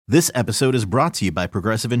This episode is brought to you by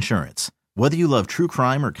Progressive Insurance. Whether you love true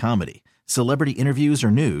crime or comedy, celebrity interviews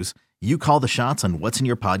or news, you call the shots on what's in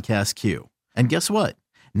your podcast queue. And guess what?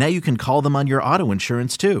 Now you can call them on your auto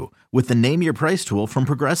insurance too with the Name Your Price tool from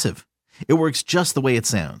Progressive. It works just the way it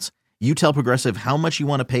sounds. You tell Progressive how much you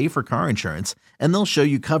want to pay for car insurance, and they'll show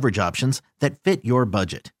you coverage options that fit your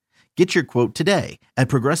budget. Get your quote today at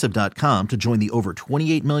Progressive.com to join the over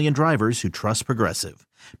 28 million drivers who trust Progressive.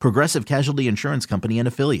 Progressive Casualty Insurance Company and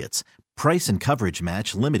Affiliates. Price and coverage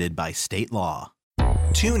match limited by state law.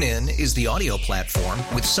 TuneIn is the audio platform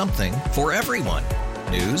with something for everyone.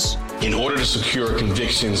 News. In order to secure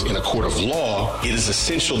convictions in a court of law, it is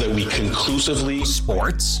essential that we conclusively.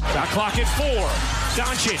 Sports. Got clock at 4.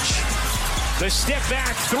 Doncic. The step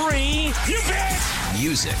back 3. You bet.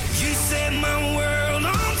 Music. You set my world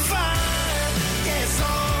on fire. Yes,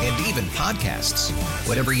 and even podcasts.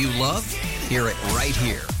 Whatever you love, hear it right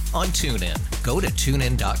here on TuneIn. Go to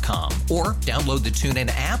TuneIn.com or download the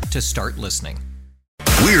TuneIn app to start listening.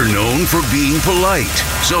 We're known for being polite,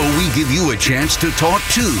 so we give you a chance to talk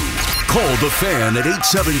too. Call the Fan at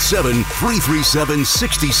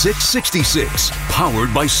 877-337-6666.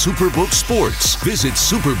 Powered by Superbook Sports. Visit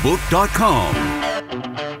superbook.com.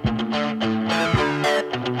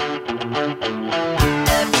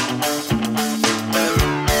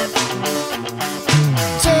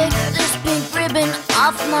 Take this pink ribbon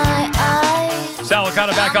off my eyes.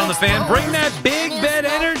 Salicata back on the Fan. Bring that big bet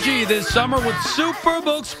energy this summer with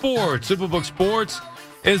Superbook Sports. Superbook Sports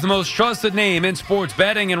is the most trusted name in sports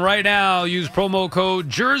betting, and right now use promo code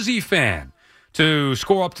JerseyFan to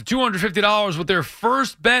score up to $250 with their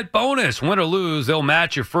first bet bonus. Win or lose, they'll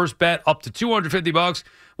match your first bet up to $250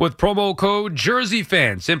 with promo code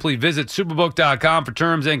JerseyFan. Simply visit superbook.com for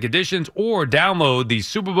terms and conditions or download the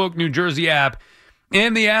Superbook New Jersey app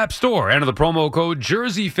in the App Store. Enter the promo code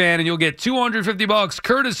JerseyFan and you'll get $250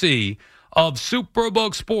 courtesy of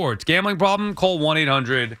Superbook Sports. Gambling problem? Call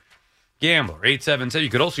 1-800-GAMBLER. 877. You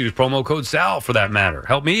could also use promo code SAL for that matter.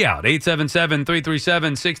 Help me out.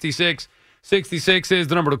 877-337-6666 is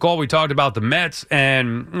the number to call. We talked about the Mets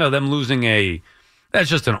and them losing that's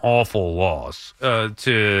just an awful loss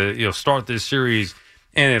to start this series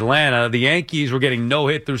in Atlanta. The Yankees were getting no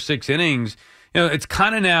hit through 6 innings. It's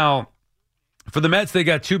kind of now for the Mets, they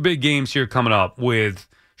got 2 big games here coming up with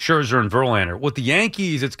Scherzer and Verlander. With the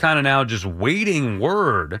Yankees, it's kind of now just waiting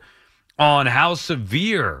word on how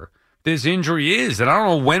severe this injury is. And I don't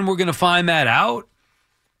know when we're going to find that out.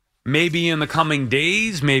 Maybe in the coming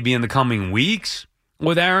days, maybe in the coming weeks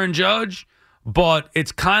with Aaron Judge. But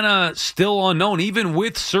it's kind of still unknown. Even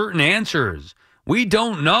with certain answers, we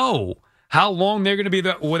don't know how long they're going to be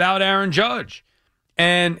without Aaron Judge.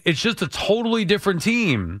 And it's just a totally different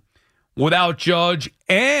team without Judge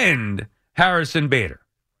and Harrison Bader.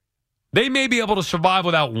 They may be able to survive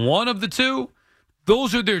without one of the two.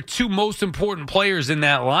 Those are their 2 most important players in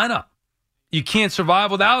that lineup. You can't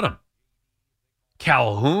survive without them.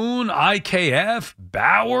 Calhoun, IKF,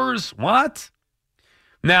 Bowers, what?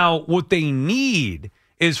 Now, what they need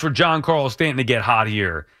is for Giancarlo Stanton to get hot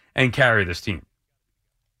here and carry this team.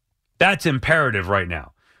 That's imperative right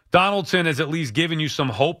now. Donaldson has at least given you some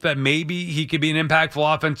hope that maybe he could be an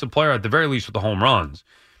impactful offensive player, at the very least with the home runs.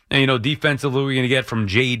 And, defensively, we're going to get from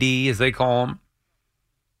JD, as they call him.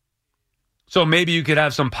 So maybe you could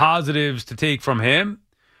have some positives to take from him.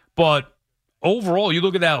 But overall, you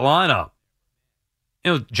look at that lineup,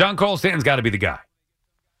 Giancarlo Stanton's got to be the guy.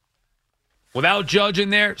 Without Judge in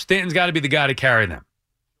there, Stanton's got to be the guy to carry them.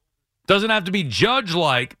 Doesn't have to be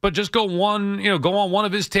Judge-like, but just go on one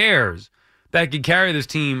of his tears that could carry this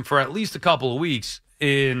team for at least a couple of weeks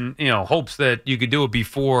in, hopes that you could do it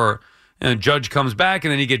before Judge comes back,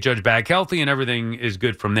 and then you get Judge back healthy and everything is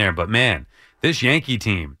good from there. But, man, this Yankee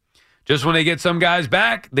team, just when they get some guys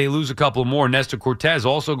back, they lose a couple more. Nestor Cortez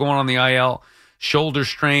also going on the IL, shoulder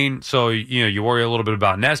strain. So, you worry a little bit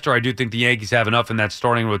about Nestor. I do think the Yankees have enough in that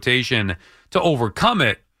starting rotation to overcome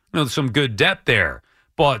it. Some good depth there.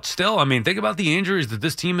 But still, think about the injuries that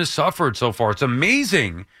this team has suffered so far. It's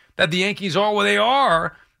amazing that the Yankees are where they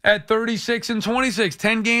are at 36-26,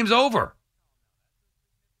 10 games over.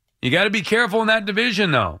 You got to be careful in that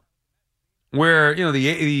division, though, where,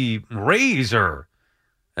 the Rays are,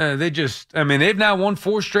 they've now won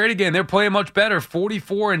 4 straight again. They're playing much better,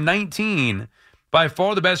 44-19, by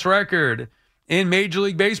far the best record in Major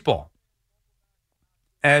League Baseball.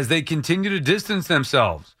 As they continue to distance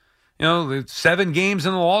themselves, 7 games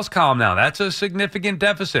in the loss column now. That's a significant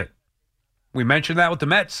deficit. We mentioned that with the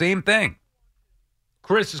Mets, same thing.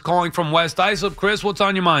 Chris is calling from West Islip. Chris, what's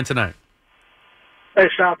on your mind tonight? Hey,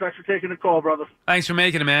 Sal, thanks for taking the call, brother. Thanks for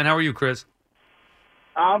making it, man. How are you, Chris?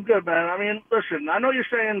 I'm good, man. I mean, listen, I know you're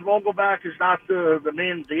saying Vogelback is not the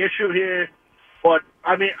issue here, but,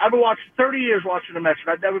 I mean, I've been watching 30 years watching the Mets,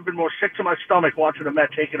 and I've never been more sick to my stomach watching the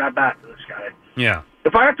Mets taking that bat to this guy. Yeah.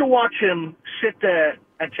 If I have to watch him sit there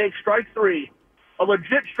and take strike 3, a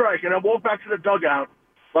legit strike, and then walk back to the dugout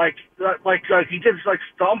like he did, like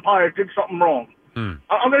the umpire did something wrong,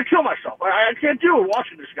 I'm going to kill myself. I can't do it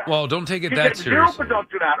watching this guy. Well, don't take it You that get seriously. zero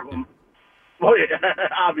production out of him. Well, yeah,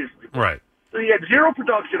 obviously. Right. So you get zero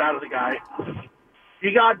production out of the guy.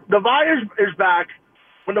 You got Narvaez is back.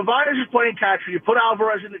 When Narvaez is playing catcher, you put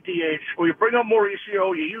Alvarez in the DH, or you bring up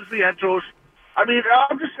Mauricio, you use Vientos. I mean,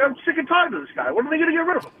 I'm sick and tired of this guy. When are they going to get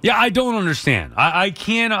rid of him? Yeah, I don't understand. I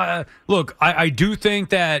can't look. I do think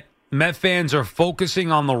that Met fans are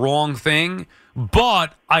focusing on the wrong thing,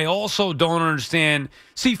 but I also don't understand.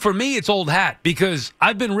 See, for me, it's old hat because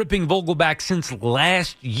I've been ripping Vogelback since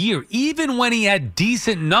last year. Even when he had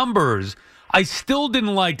decent numbers, I still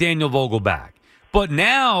didn't like Daniel Vogelback. But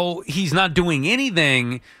now he's not doing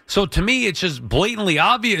anything. So to me, it's just blatantly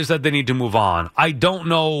obvious that they need to move on. I don't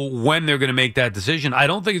know when they're going to make that decision. I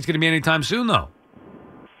don't think it's going to be anytime soon, though.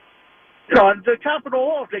 You know, the capital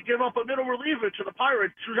off, they give up a middle reliever to the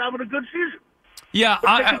Pirates who's having a good season. Yeah,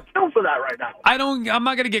 I can kill for that right now. I'm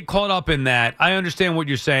not going to get caught up in that. I understand what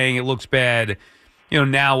you're saying. It looks bad,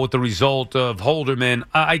 now with the result of Holderman.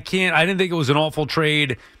 I didn't think it was an awful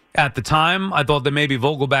trade at the time. I thought that maybe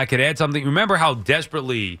Vogelback could add something. Remember how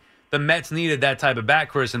desperately the Mets needed that type of bat,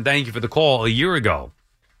 Chris, and thank you for the call a year ago.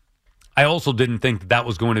 I also didn't think that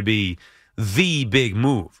was going to be the big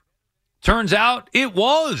move. Turns out it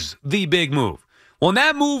was the big move. When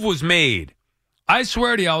that move was made, I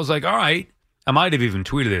swear to you, I was like, all right. I might have even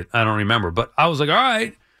tweeted it. I don't remember. But I was like, all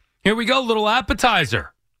right, here we go, little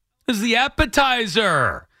appetizer. This is the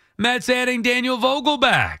appetizer. Mets adding Daniel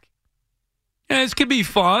Vogelback. And this could be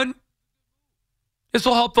fun. This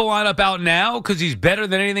will help the lineup out now because he's better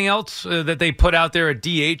than anything else that they put out there at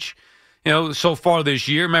DH, so far this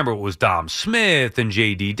year. Remember, it was Dom Smith and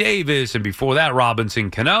J.D. Davis, and before that,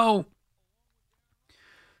 Robinson Cano.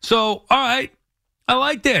 So, all right, I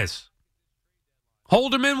like this.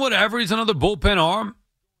 Holderman, whatever, he's another bullpen arm.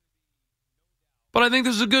 But I think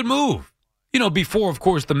this is a good move. Before, of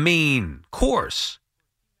course, the main course.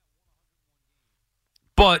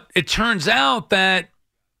 But it turns out that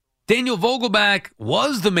Daniel Vogelback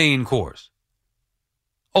was the main course,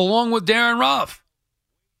 along with Darren Ruff.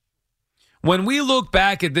 When we look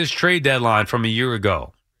back at this trade deadline from a year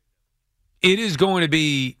ago, it is going to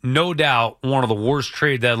be, no doubt, one of the worst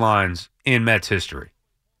trade deadlines in Mets history.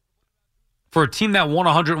 For a team that won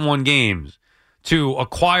 101 games, to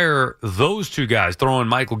acquire those two guys, throw in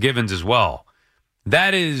Michael Givens as well,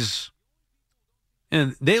 that is...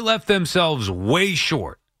 And they left themselves way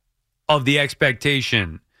short of the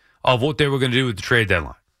expectation of what they were going to do with the trade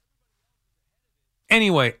deadline.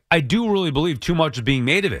 Anyway, I do really believe too much is being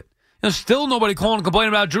made of it. Still nobody calling and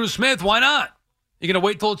complaining about Drew Smith. Why not? You going to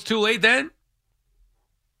wait till it's too late then?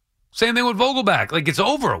 Same thing with Vogelback. Like, it's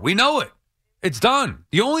over. We know it. It's done.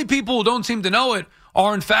 The only people who don't seem to know it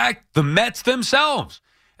are, in fact, the Mets themselves.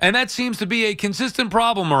 And that seems to be a consistent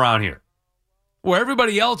problem around here. Where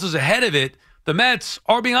everybody else is ahead of it, the Mets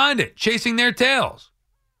are behind it, chasing their tails.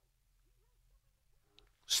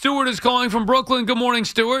 Stuart is calling from Brooklyn. Good morning,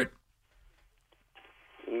 Stuart.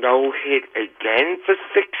 No hit again for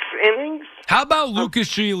 6 innings? How about Lucas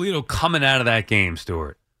Giolito coming out of that game,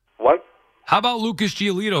 Stuart? What? How about Lucas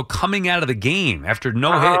Giolito coming out of the game after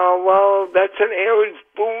no hit? Oh, well, that's an Aaron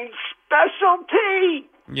Boone specialty.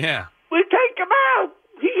 Yeah. We take him out.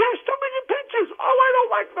 He has too many pitches. Oh, I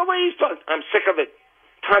don't like the way he's done. I'm sick of it.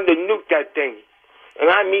 Time to nuke that thing. And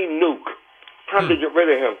I mean nuke. Time to get rid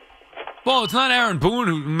of him. Well, it's not Aaron Boone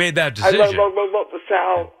who made that decision. Look,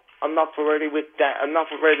 Sal, enough already with that. Enough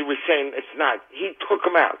already with saying it's not. He took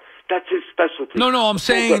him out. That's his specialty. No, I'm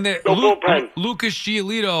saying that Lucas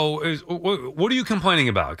Giolito is... What are you complaining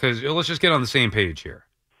about? Because let's just get on the same page here.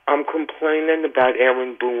 I'm complaining about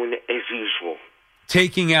Aaron Boone as usual.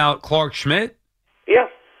 Taking out Clark Schmidt? Yeah.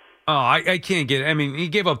 Oh, I can't get it. I mean, he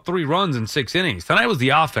gave up 3 runs in 6 innings. Tonight was the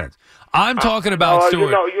offense. I'm talking about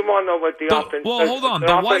Stuart. You want to know what the offense Well, hold on.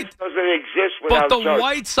 The offense doesn't exist without But the Judge.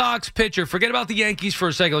 White Sox pitcher, forget about the Yankees for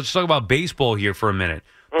a second. Let's just talk about baseball here for a minute.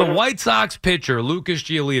 The White Sox pitcher, Lucas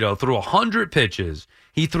Giolito, threw 100 pitches.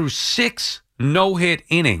 He threw 6 no-hit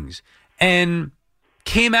innings and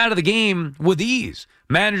came out of the game with ease.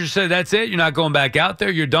 Manager said, that's it. You're not going back out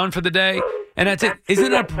there. You're done for the day. And that's it.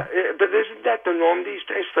 Isn't that... But isn't that the norm these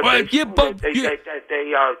days? For Well, baseball? yeah, but they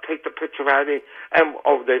take the pitcher out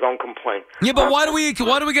and they don't complain. Yeah, but why do we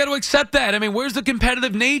got to accept that? I mean, where's the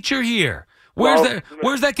competitive nature here?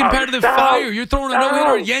 Where's that competitive fire? You're throwing a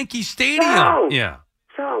no-hitter at Yankee Stadium. Yeah.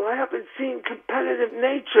 So I haven't seen competitive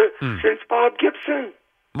nature since Bob Gibson.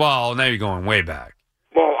 Well, now you're going way back.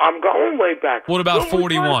 Well, I'm going way back. What about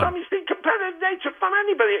 41? Last time you see competitive nature from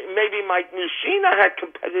anybody? Maybe Mike Mussina had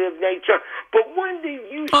competitive nature, but when did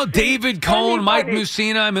you see David Cone, anybody? Mike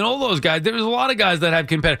Mussina, I mean, all those guys. There's a lot of guys that have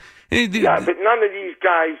competitive. Yeah, but none of these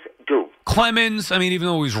guys do. Clemens, I mean, even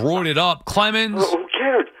though he's roided up, Clemens. Who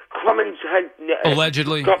cared? Clemens had...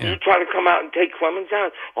 Allegedly. You try to come out and take Clemens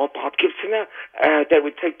out, or Bob Gibson out, they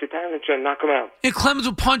would take the manager and knock him out. Yeah, Clemens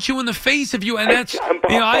will punch you in the face if you... And that's...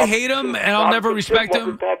 I hate him, and I'll never respect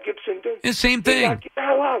him. What Bob Gibson do? The same thing. Get the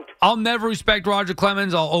hell out. I'll never respect Roger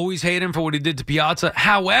Clemens. I'll always hate him for what he did to Piazza.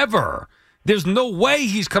 However... There's no way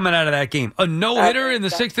he's coming out of that game. A no-hitter in the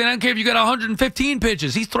sixth inning. I don't care if you got 115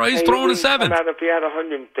 pitches. He's throwing a seventh. Come out if he had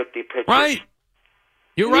 150 pitches. Right.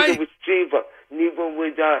 You're right. Neither with Seaver, neither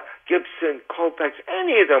with Gibson, Koufax,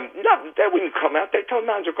 any of them. No, they wouldn't come out. They told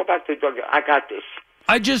manager, go back to the dugout. I got this.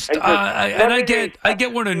 I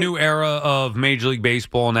get we're in a new era of Major League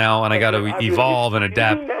Baseball now, and I got to evolve and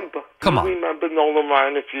adapt. Come on. Remember Nolan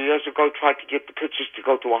Ryan a few years ago tried to get the pitchers to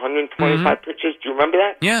go to 125 pitches? Do you remember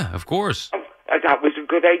that? Yeah, of course. That was a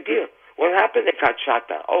good idea. What happened? They got shot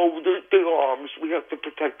down. Oh, the arms. We have to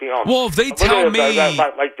protect the arms. Well, if they tell me...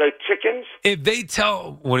 Like the chickens? If they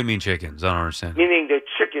tell... What do you mean chickens? I don't understand. Meaning the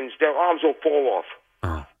chickens, their arms will fall off.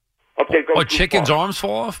 Oh. If they go chickens' arms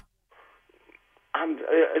fall off?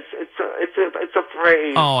 It's a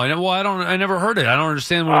phrase. Oh, I never heard it. I don't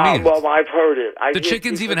understand what it means. Well, I've heard it. The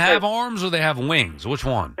chickens even have arms, or they have wings? Which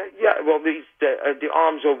one? Yeah, well, the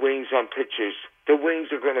arms or wings on pitchers. The wings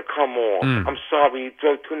are going to come off. I'm sorry, you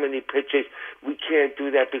throw too many pitches. We can't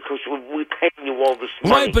do that because we're paying you all this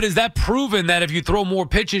money. Right, but is that proven that if you throw more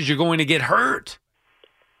pitches, you're going to get hurt?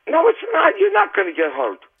 No, it's not. You're not going to get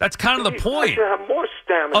hurt. That's kind of the point. You have more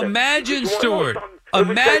stamina. Imagine, Stuart.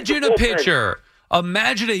 Imagine a pitcher.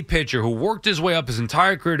 Imagine a pitcher who worked his way up his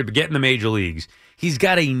entire career to get in the major leagues. He's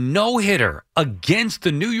got a no-hitter against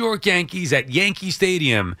the New York Yankees at Yankee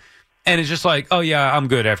Stadium, and it's just like, oh, yeah, I'm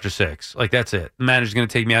good after 6. Like, that's it. The manager's going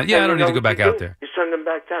to take me out. Yeah, I don't need to go back out there. You send him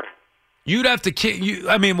back down. You'd have to kill you.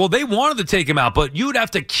 I mean, well, they wanted to take him out, but you'd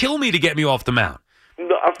have to kill me to get me off the mound.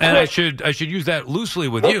 No, and I should use that loosely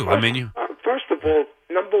with you. First of all,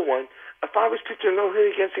 number one, if I was pitching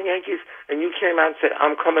no-hit against the Yankees and you came out and said,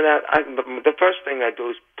 I'm coming out, the first thing I do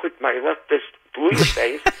is put my left fist through your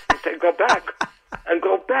face and say, go back. And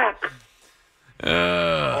go back.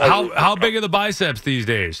 How big are the biceps these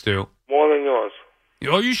days, Stu? More than yours.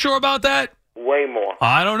 Are you sure about that? Way more.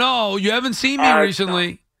 I don't know. You haven't seen me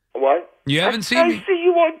recently. What? You haven't seen me? I see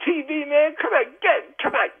you on TV, man. Come on,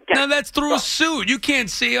 get. No, that's through a suit. You can't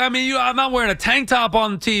see. I mean, I'm not wearing a tank top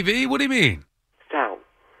on TV. What do you mean?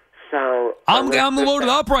 So I'm loaded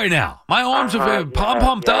up right now. My arms are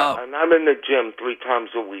pumped up. And I'm in the gym 3 times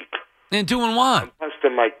a week. And doing what? I'm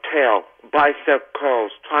busting my tail, bicep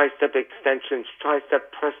curls, tricep extensions,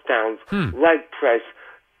 tricep press downs, leg press.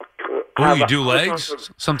 Oh, you do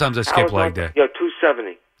legs? Sometimes I skip leg day. Yeah,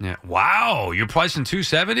 270. Yeah. Wow, you're pricing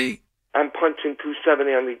 270? I'm punching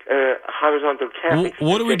 270 on the horizontal calf.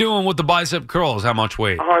 What are we doing with the bicep curls? How much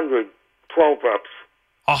weight? 100, 12 reps.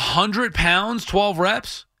 100 pounds, 12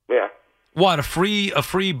 reps? Yeah. What, a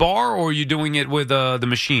free bar, or are you doing it with the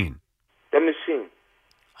machine? The machine.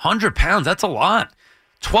 100 pounds, that's a lot.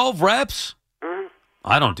 12 reps? Mm-hmm.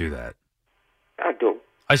 I don't do that. I do.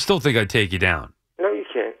 I still think I'd take you down. No, you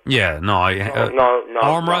can't. Yeah, no. No.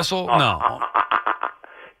 Arm wrestle? No.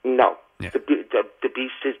 No. Yeah. The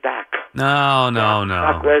beast is back. No.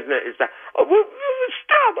 Brock Lesnar is back. Oh,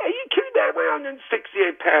 stop. Are you kidding me? I weigh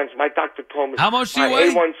 168 pounds. My doctor told me. How much do you my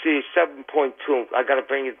weigh? A1C is 7.2. I got to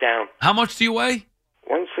bring it down. How much do you weigh?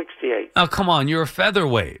 168. Oh, come on. You're a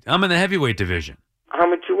featherweight. I'm in the heavyweight division. How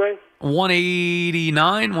much you weigh?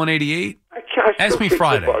 189, 188. Ask me kick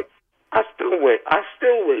Friday. your butt. I still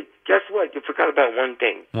wait. Guess what? You forgot about one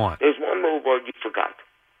thing. What? There's one more word you forgot.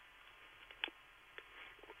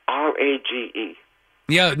 RAGE.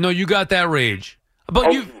 Yeah, no, you got that rage.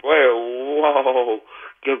 But whoa.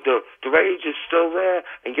 The rage is still there.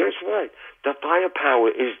 And guess what? The firepower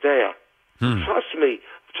is there. Trust me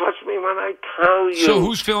when I tell you. So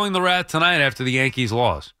who's feeling the wrath tonight after the Yankees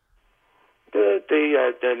lost?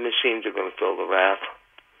 The machines are going to feel the wrath.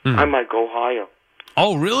 I might go higher.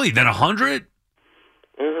 Oh, really? Then 100?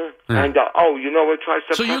 Mm-hmm. And, you know what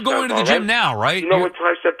tricep So you're going to the gym now, right? You know what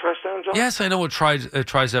tricep press downs are? Yes, I know what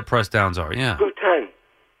tricep press downs are, yeah. 210.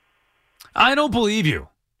 I don't believe you.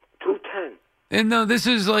 210. And no, this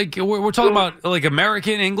is like, we're talking about like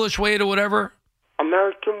American English weight or whatever?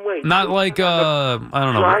 American weight. Not like, I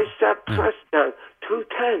don't know. Tricep touchdown,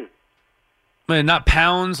 210. Man, not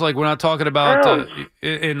pounds. Like we're not talking about what's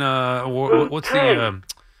the 210.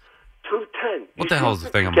 what the hell is the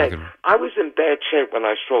thing I'm looking at? I was in bad shape when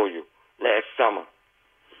I saw you last summer.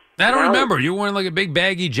 I don't remember. You were wearing like a big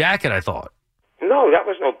baggy jacket, I thought. No, that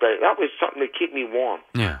was no bad. That was something to keep me warm.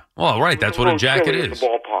 Yeah. Well, right. That's what a jacket is. The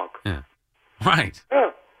ballpark. Yeah. Right.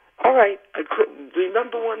 Yeah. All right. I couldn't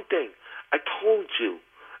remember one thing. I told you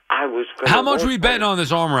I was going to... How much were we betting on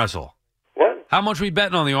this arm wrestle? What? How much were we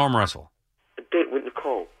betting on the arm wrestle? A date with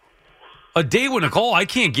Nicole. A date with Nicole? I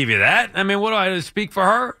can't give you that. I mean, what do I speak for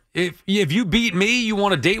her? If you beat me, you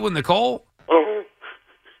want a date with Nicole? Uh-huh.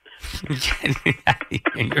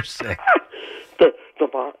 You're sick.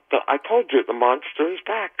 I told you, the monster is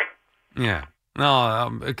back. Yeah. No,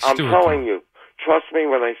 I'm telling you. Trust me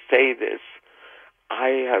when I say this.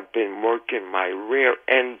 I have been working my rear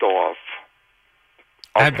end off.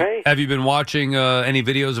 Okay? Have you been watching any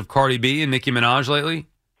videos of Cardi B and Nicki Minaj lately?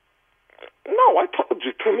 No, I told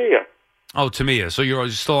you, Tamia. Oh, Tamia. So you're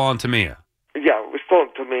still on Tamia? Yeah, we're still on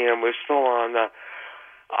Tamia, and we're still on,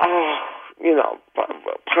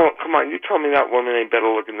 come on, you tell me that woman ain't better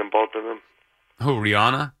looking than both of them. Who,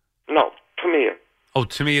 Rihanna? No, Tamia. Oh,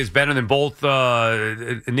 Tamia is better than both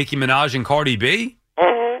Nicki Minaj and Cardi B?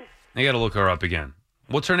 Uh-huh. I got to look her up again.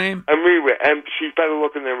 What's her name? And Riri, and she's better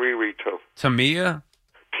looking than Riri, too. Tamia?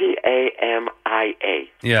 Tamia.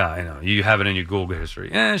 Yeah, I know. You have it in your Google history.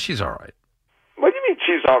 Yeah, she's all right. What do you mean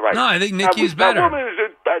she's all right? No, I think Nicki's better.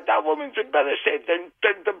 That woman's in better shape than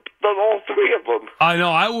all three of them. I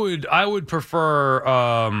know. I would prefer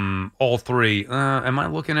all three. Am I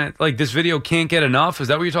looking at like this video? Can't get enough? Is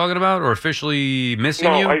that what you're talking about? Or officially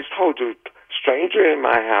missing you? No, I just told you. Stranger in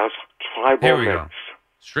my house. Tribal Here we mix. go.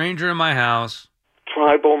 Stranger in my house.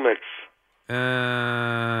 Tribal mix.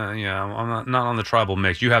 Yeah, I'm not on the tribal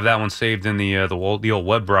mix. You have that one saved in the old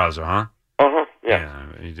web browser, huh? Uh-huh. Yeah.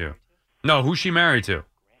 Yeah, you do. No, who's she married to?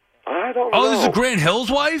 I don't know. Oh, this is Grant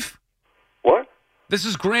Hill's wife? What? This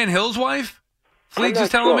is Grant Hill's wife? Fleeks is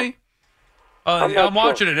telling me? I'm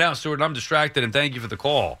watching it now, Stuart, and I'm distracted, and thank you for the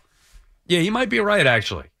call. Yeah, he might be right,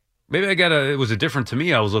 actually. Maybe it was a different to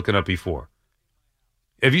me I was looking up before.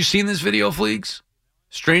 Have you seen this video, Fleeks?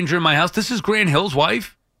 Stranger in My House? This is Grant Hill's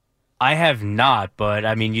wife? I have not, but,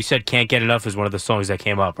 I mean, you said Can't Get Enough is one of the songs that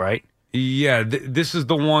came up, right? Yeah, this is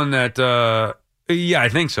the one that, I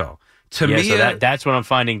think so. Tamia, so that's what I'm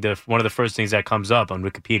finding, one of the first things that comes up on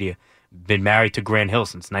Wikipedia. Been married to Grant Hill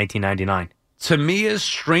since 1999. Tamia's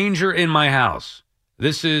Stranger in My House.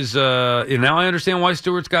 This is, now I understand why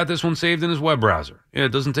Stuart's got this one saved in his web browser. Yeah,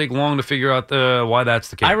 it doesn't take long to figure out why that's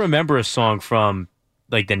the case. I remember a song from,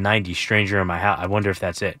 like, the 90s, Stranger in My House. I wonder if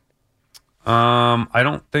that's it. I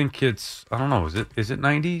don't think it's, I don't know, is it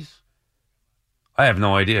 90s? I have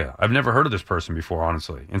no idea. I've never heard of this person before,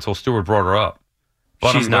 honestly, until Stuart brought her up.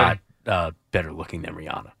 But she's not better looking than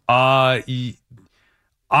Rihanna.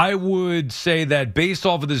 I would say that based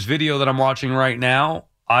off of this video that I'm watching right now,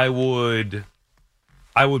 I would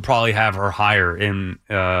probably have her higher than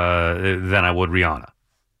I would Rihanna.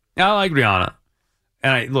 Now, I like Rihanna,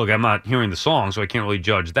 and I'm not hearing the song, so I can't really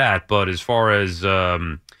judge that. But as far as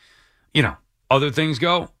other things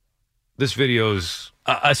go, this video's.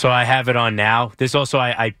 So I have it on now. This also,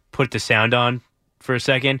 I put the sound on for a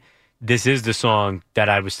second. This is the song that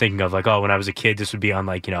I was thinking of. Like, when I was a kid, this would be on,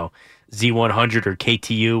 like, Z100 or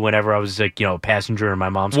KTU whenever I was, like, passenger in my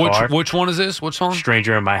mom's car. Which one is this? Which song?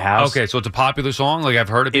 Stranger in My House. Okay, so it's a popular song? Like, I've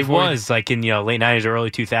heard it before? It was, like, in, late 90s or early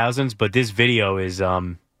 2000s, but this video is... I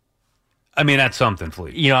mean, that's something,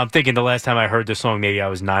 Fleet. I'm thinking the last time I heard this song, maybe I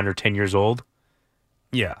was 9 or 10 years old.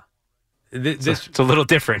 Yeah. It's a little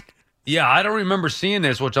different. Yeah, I don't remember seeing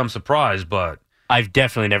this, which I'm surprised, but... I've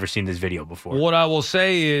definitely never seen this video before. What I will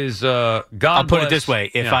say is, God I'll put bless, it this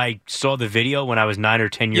way. If I saw the video when I was 9 or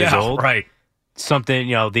 10 years old, right. Something,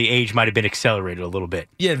 the age might have been accelerated a little bit.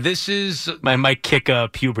 Yeah, this is... I might kick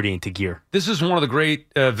puberty into gear. This is one of the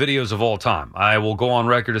great videos of all time. I will go on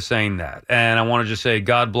record as saying that. And I want to just say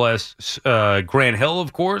God bless Grant Hill,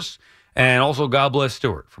 of course, and also God bless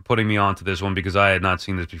Stuart for putting me onto this one because I had not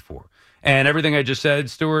seen this before. And everything I just said,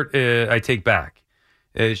 Stuart, I take back.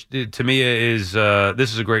 Tamia is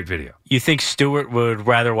this is a great video. You think Stuart would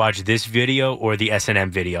rather watch this video or the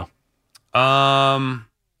S&M video?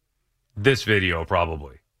 This video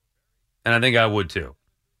probably, and I think I would too.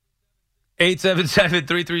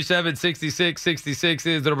 877-337-6666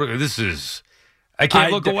 is the number. This is I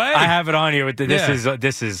can't look away. I have it on here.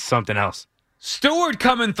 This is something else. Stuart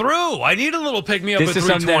coming through. I need a little pick me up. This is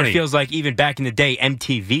something that it feels like even back in the day,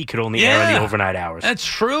 MTV could only air in the overnight hours. That's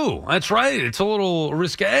true. That's right. It's a little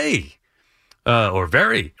risque. or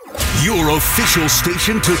very. Your official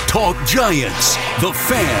station to talk Giants. The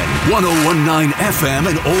Fan, 101.9 FM,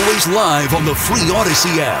 and always live on the free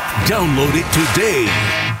Odyssey app. Download it today.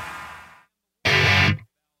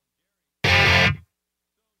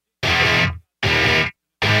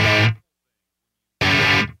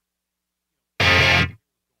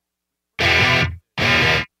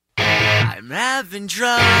 I'm having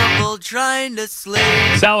trouble trying to sleep.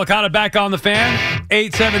 Sal Licata back on the Fan.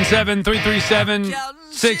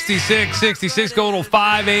 877-337-6666. Go till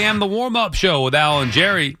 5 a.m. The warm-up show with Al and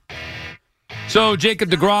Jerry. So Jacob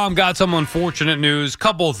deGrom got some unfortunate news.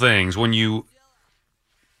 Couple of things when you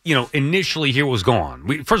initially hear what was going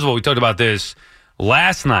on. First of all, we talked about this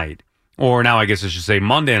last night, or now I guess I should say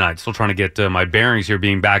Monday night. Still trying to get my bearings here,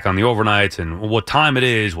 being back on the overnights and what time it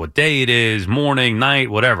is, what day it is, morning, night,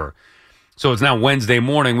 whatever. So it's now Wednesday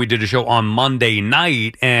morning. We did a show on Monday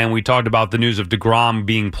night, and we talked about the news of deGrom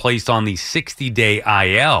being placed on the 60-day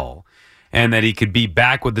IL and that he could be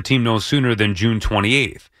back with the team no sooner than June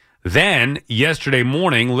 28th. Then, yesterday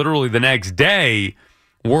morning, literally the next day,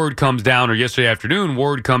 word comes down, or yesterday afternoon,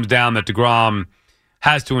 word comes down that deGrom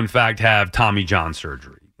has to, in fact, have Tommy John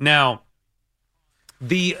surgery. Now,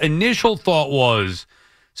 the initial thought was,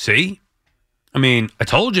 see, I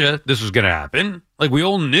told you this was going to happen. Like, we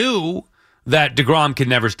all knew that deGrom could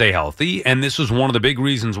never stay healthy, and this was one of the big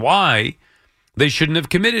reasons why they shouldn't have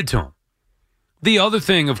committed to him. The other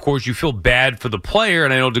thing, of course, you feel bad for the player,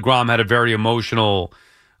 and I know deGrom had a very emotional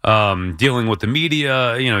dealing with the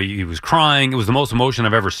media. He was crying. It was the most emotion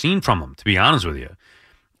I've ever seen from him, to be honest with you.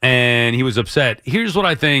 And he was upset. Here's what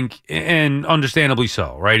I think, and understandably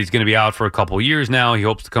so, right? He's going to be out for a couple of years now. He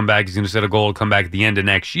hopes to come back. He's going to set a goal to come back at the end of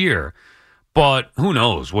next year. But who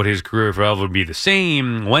knows what his career forever would be the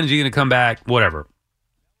same. When is he going to come back? Whatever.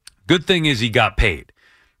 Good thing is he got paid.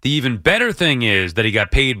 The even better thing is that he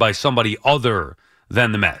got paid by somebody other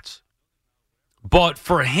than the Mets. But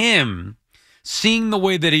for him, seeing the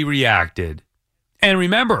way that he reacted, and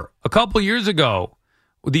remember, a couple of years ago,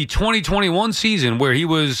 the 2021 season where he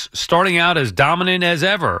was starting out as dominant as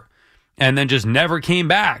ever and then just never came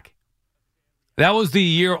back. That was the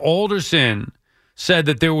year Alderson said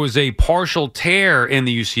that there was a partial tear in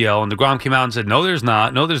the UCL, and deGrom came out and said, no, there's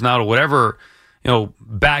not, or whatever,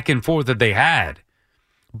 back and forth that they had.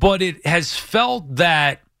 But it has felt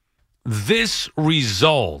that this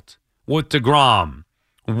result with deGrom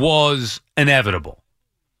was inevitable.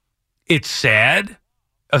 It's sad,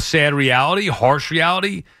 a sad reality, harsh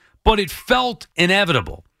reality, but it felt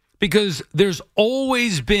inevitable because there's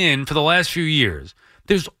always been, for the last few years,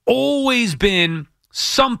 there's always been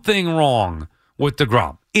something wrong with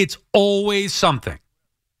deGrom. It's always something.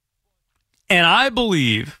 And I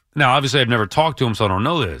believe, now obviously I've never talked to him, so I don't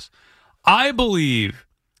know this. I believe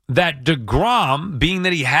that deGrom, being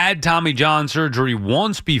that he had Tommy John surgery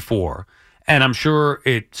once before, and I'm sure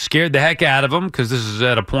it scared the heck out of him because this is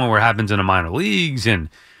at a point where it happens in the minor leagues, and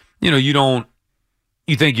you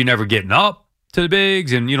think you're never getting up to the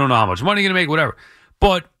bigs, and you don't know how much money you're going to make, whatever.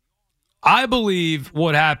 But I believe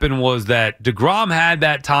what happened was that deGrom had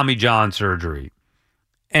that Tommy John surgery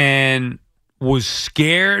and was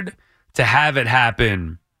scared to have it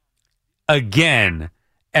happen again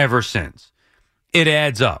ever since. It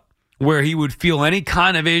adds up. Where he would feel any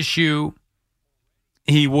kind of issue,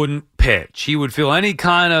 he wouldn't pitch. He would feel any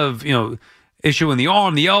kind of, issue in the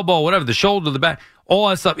arm, the elbow, whatever, the shoulder, the back, all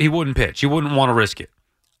that stuff, he wouldn't pitch. He wouldn't want to risk it.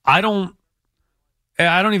 I don't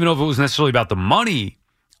even know if it was necessarily about the money.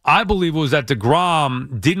 I believe it was that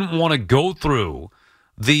deGrom didn't want to go through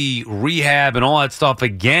the rehab and all that stuff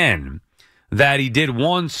again that he did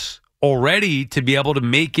once already to be able to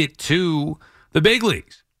make it to the big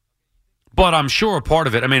leagues. But I'm sure a part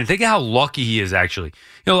of it, think of how lucky he is, actually.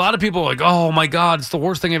 A lot of people are like, oh, my God, it's the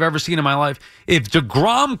worst thing I've ever seen in my life. If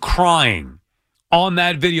deGrom crying on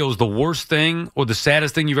that video is the worst thing or the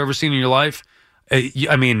saddest thing you've ever seen in your life, I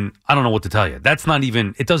don't know what to tell you. That's not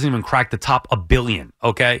even, it doesn't even crack the top 1 billion,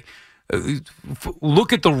 okay?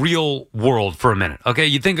 Look at the real world for a minute, okay?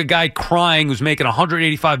 You think a guy crying who's making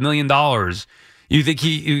 $185 million, you think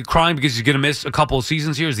he crying because he's going to miss a couple of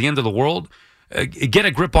seasons here is the end of the world? Get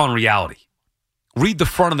a grip on reality. Read the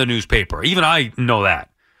front of the newspaper. Even I know that.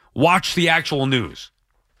 Watch the actual news.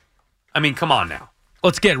 Come on now.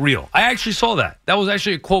 Let's get real. I actually saw that. That was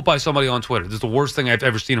actually a quote by somebody on Twitter. This is the worst thing I've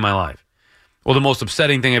ever seen in my life. Or the most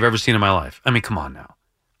upsetting thing I've ever seen in my life. Come on now.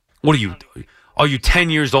 What are you? Are you 10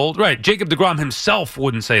 years old? Right. Jacob deGrom himself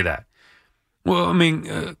wouldn't say that. Well,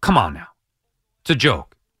 come on now. It's a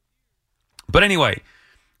joke. But anyway,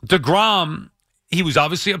 deGrom, he was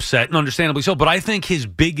obviously upset, and understandably so, but I think his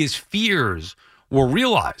biggest fears were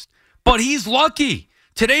realized. But he's lucky.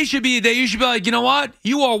 Today should be a day you should be like, you know what?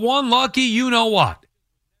 You are one lucky you know what.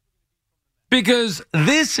 Because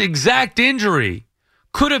this exact injury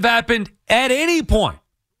could have happened at any point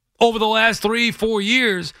over the last 3-4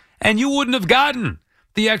 years, and you wouldn't have gotten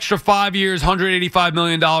the extra 5 years, $185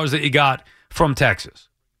 million that you got from Texas.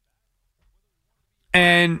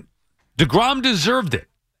 And deGrom deserved it.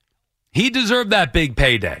 He deserved that big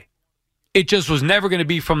payday. It just was never going to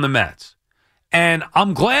be from the Mets. And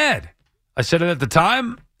I'm glad. I said it at the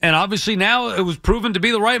time, and obviously now it was proven to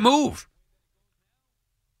be the right move.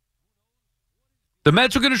 The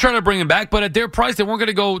Mets were going to try to bring him back, but at their price, they weren't going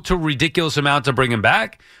to go to a ridiculous amount to bring him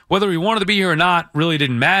back. Whether he wanted to be here or not really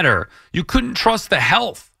didn't matter. You couldn't trust the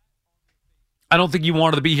health. I don't think he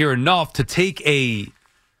wanted to be here enough to take a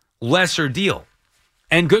lesser deal.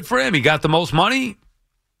 And good for him. He got the most money.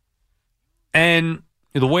 And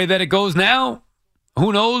the way that it goes now,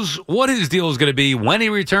 who knows what his deal is going to be, when he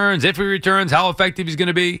returns, if he returns, how effective he's going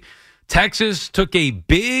to be. Texas took a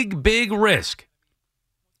big, big risk.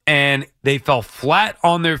 And they fell flat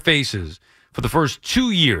on their faces for the first 2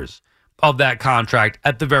 years of that contract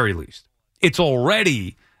at the very least. It's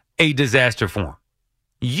already a disaster for him.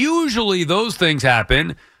 Usually those things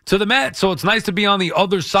happen to the Mets, so it's nice to be on the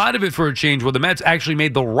other side of it for a change where the Mets actually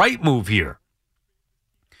made the right move here.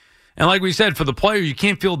 And like we said, for the player, you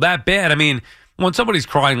can't feel that bad. I mean, when somebody's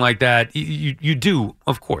crying like that, you do,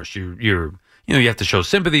 of course, you have to show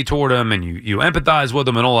sympathy toward them and you empathize with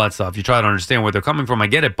them and all that stuff. You try to understand where they're coming from. I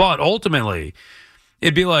get it. But ultimately,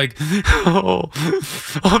 it'd be like, oh,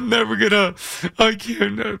 I'm never going to, I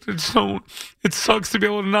can't, it sucks to be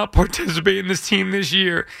able to not participate in this team this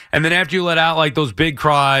year. And then after you let out like those big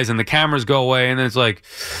cries and the cameras go away and then it's like,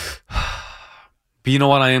 but you know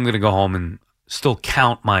what? I am going to go home and still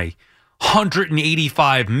count my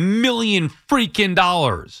 $185 million freaking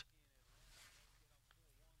dollars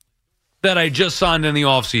that I just signed in the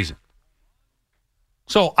offseason.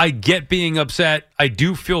 So I get being upset. I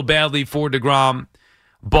do feel badly for deGrom,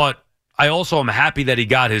 but I also am happy that he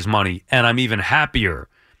got his money, and I'm even happier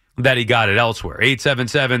that he got it elsewhere.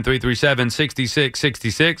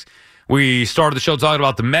 877-337-6666. We started the show talking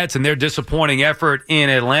about the Mets and their disappointing effort in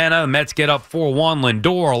Atlanta. The Mets get up 4-1.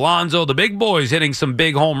 Lindor, Alonso, the big boys hitting some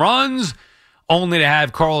big home runs, only to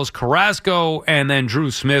have Carlos Carrasco and then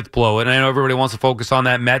Drew Smith blow it. And I know everybody wants to focus on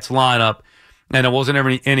that Mets lineup, and it wasn't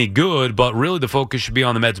ever any good, but really the focus should be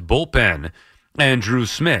on the Mets bullpen and Drew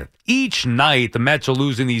Smith. Each night the Mets are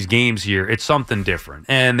losing these games here. It's something different,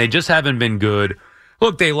 and they just haven't been good.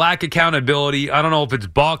 Look, they lack accountability. I don't know if it's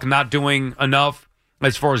Buck not doing enough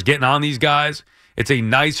as far as getting on these guys. It's a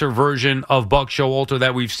nicer version of Buck Showalter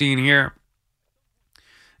that we've seen here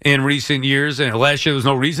in recent years. And last year, there was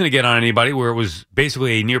no reason to get on anybody, where it was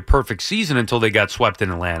basically a near-perfect season until they got swept in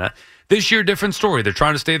Atlanta. This year, different story. They're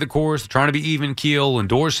trying to stay the course. They're trying to be even keel.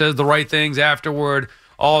 Lindor says the right things afterward.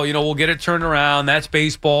 Oh, we'll get it turned around. That's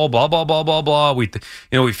baseball, blah, blah, blah, blah, blah. We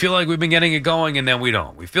feel like we've been getting it going, and then we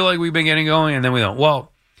don't. We feel like we've been getting it going, and then we don't.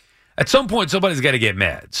 Well, at some point, somebody's got to get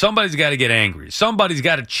mad. Somebody's got to get angry. Somebody's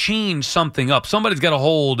got to change something up. Somebody's got to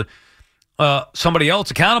hold somebody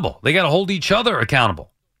else accountable. They got to hold each other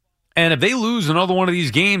accountable. And if they lose another one of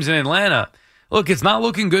these games in Atlanta, look, it's not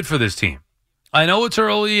looking good for this team. I know it's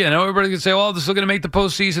early. I know everybody can say, oh, this is going to make the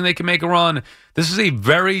postseason. They can make a run. This is a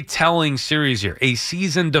very telling series here, a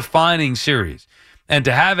season-defining series. And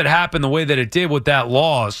to have it happen the way that it did with that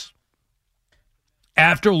loss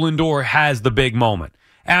after Lindor has the big moment,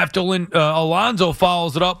 after Alonso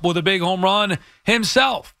follows it up with a big home run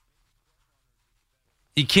himself,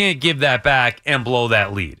 you can't give that back and blow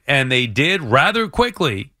that lead. And they did rather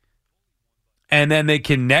quickly. And then they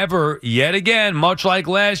can never, yet again, much like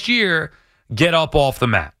last year, get up off the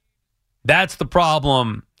mat. That's the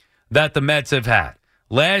problem that the Mets have had.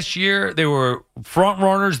 Last year, they were front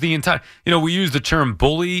runners the entire... we used the term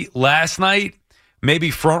bully last night. Maybe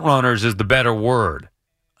front runners is the better word.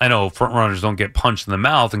 I know front runners don't get punched in the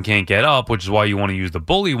mouth and can't get up, which is why you want to use the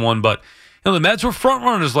bully one. But the Mets were front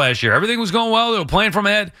runners last year. Everything was going well. They were playing from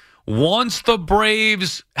ahead. Once the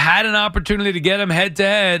Braves had an opportunity to get them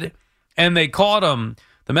head-to-head and they caught them,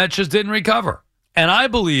 the Mets just didn't recover. And I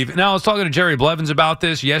believe, now I was talking to Jerry Blevins about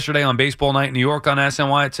this yesterday on Baseball Night in New York on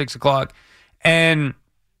SNY at 6 o'clock. And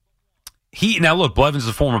now look, Blevins is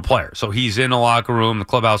a former player, so he's in the locker room, the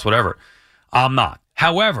clubhouse, whatever. I'm not.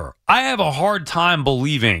 However, I have a hard time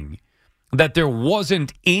believing that there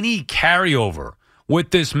wasn't any carryover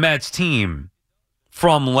with this Mets team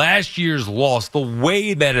from last year's loss, the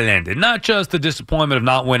way that it ended. Not just the disappointment of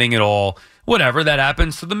not winning at all, whatever, that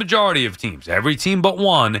happens to the majority of teams. Every team but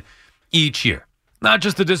one each year. Not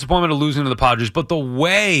just the disappointment of losing to the Padres, but the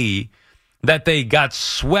way that they got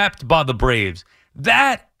swept by the Braves.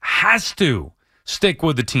 That has to stick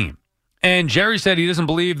with the team. And Jerry said he doesn't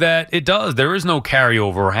believe that it does. There is no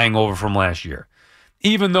carryover or hangover from last year.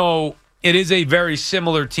 Even though it is a very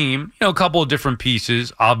similar team, a couple of different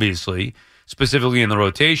pieces, obviously, specifically in the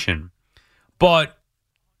rotation. But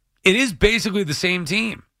it is basically the same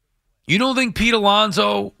team. You don't think Pete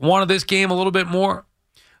Alonso wanted this game a little bit more?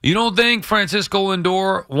 You don't think Francisco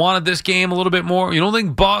Lindor wanted this game a little bit more? You don't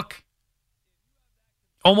think Buck,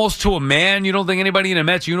 almost to a man, you don't think anybody in a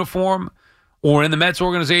Mets uniform or in the Mets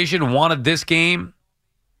organization wanted this game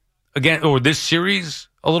again or this series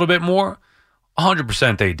a little bit more?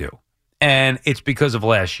 100% they do. And it's because of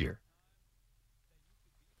last year.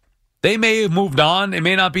 They may have moved on. It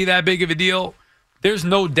may not be that big of a deal. There's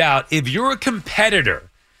no doubt. If you're a competitor,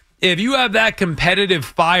 if you have that competitive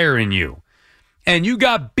fire in you, and you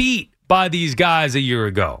got beat by these guys a year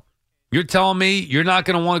ago, you're telling me you're not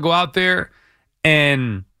going to want to go out there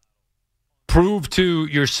and prove to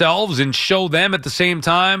yourselves and show them at the same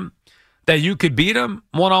time that you could beat them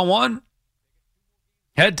one-on-one,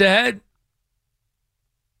 head-to-head?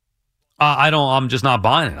 I'm just not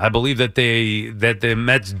buying it. I believe that the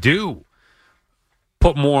Mets do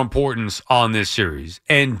put more importance on this series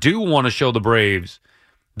and do want to show the Braves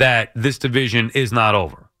that this division is not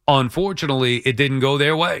over. Unfortunately, it didn't go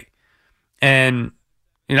their way. And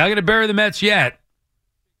you're not going to bury the Mets yet.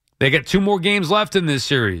 They got 2 more games left in this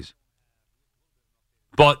series.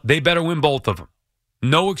 But they better win both of them.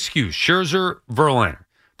 No excuse. Scherzer, Verlander.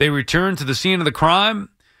 They returned to the scene of the crime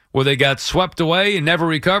where they got swept away and never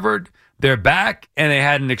recovered. They're back, and they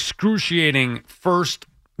had an excruciating first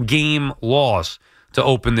game loss to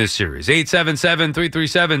open this series.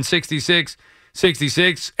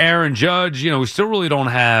 877-337-6666. Aaron Judge, we still really don't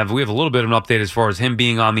have, we have a little bit of an update as far as him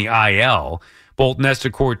being on the IL. Both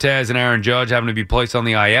Nestor Cortez and Aaron Judge having to be placed on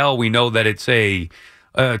the IL. We know that it's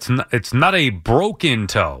not a broken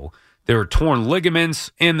toe. There are torn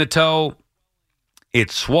ligaments in the toe.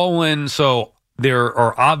 It's swollen, so there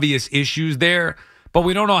are obvious issues there, but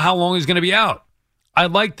we don't know how long he's going to be out. I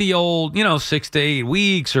like the old, 6 to 8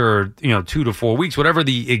 weeks or, 2 to 4 weeks, whatever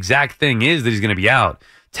the exact thing is that he's going to be out.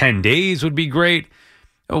 10 days would be great,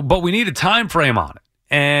 but we need a time frame on it.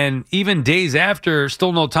 And even days after,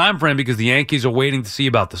 still no time frame because the Yankees are waiting to see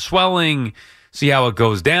about the swelling, see how it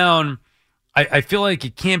goes down. I feel like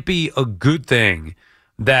it can't be a good thing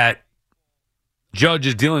that Judge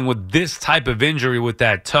is dealing with this type of injury with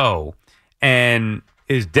that toe and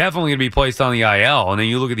is definitely going to be placed on the IL. And then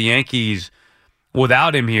you look at the Yankees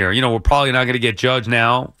without him here. We're probably not going to get Judge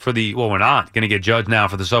now we're not going to get Judge now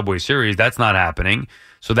for the Subway Series. That's not happening.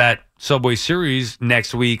 So that Subway Series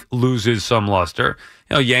next week loses some luster.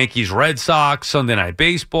 Yankees, Red Sox, Sunday Night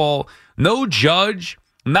Baseball. No Judge.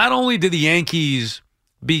 Not only did the Yankees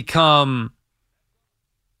become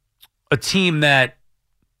a team that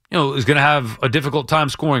is going to have a difficult time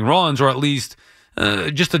scoring runs, or at least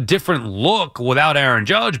just a different look without Aaron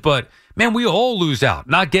Judge, but man, we all lose out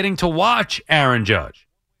not getting to watch Aaron Judge.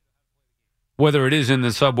 Whether it is in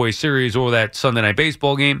the Subway Series or that Sunday Night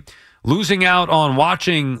Baseball game, losing out on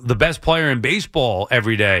watching the best player in baseball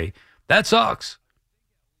every day, that sucks.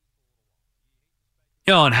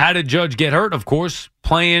 And how did Judge get hurt? Of course,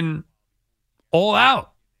 playing all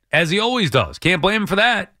out, as he always does. Can't blame him for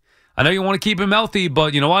that. I know you want to keep him healthy,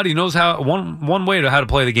 but you know what? He knows how one way to how to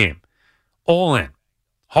play the game. All in.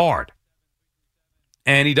 Hard.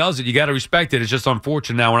 And he does it. You got to respect it. It's just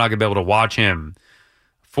unfortunate now we're not going to be able to watch him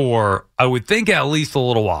for, I would think, at least a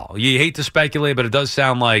little while. You hate to speculate, but it does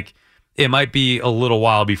sound like it might be a little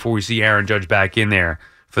while before we see Aaron Judge back in there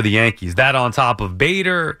for the Yankees. That on top of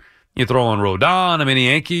Bader, you throw in Rodon. The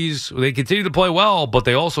Yankees, they continue to play well, but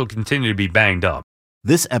they also continue to be banged up.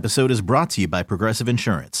 This episode is brought to you by Progressive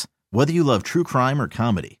Insurance. Whether you love true crime or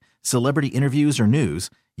comedy, celebrity interviews or news,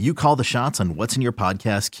 you call the shots on what's in your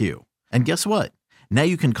podcast queue. And guess what? Now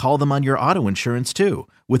you can call them on your auto insurance too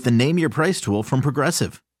with the Name Your Price tool from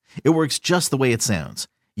Progressive. It works just the way it sounds.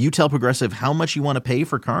 You tell Progressive how much you want to pay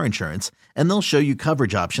for car insurance, and they'll show you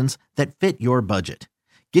coverage options that fit your budget.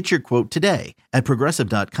 Get your quote today at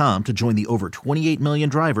Progressive.com to join the over 28 million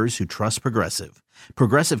drivers who trust Progressive.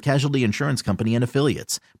 Progressive Casualty Insurance Company and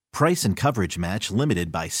Affiliates. Price and coverage match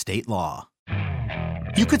limited by state law.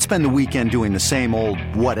 You could spend the weekend doing the same old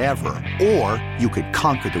whatever, or you could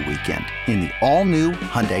conquer the weekend in the all-new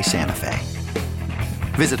Hyundai Santa Fe.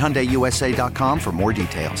 Visit HyundaiUSA.com for more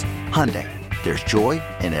details. Hyundai, there's joy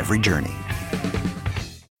in every journey.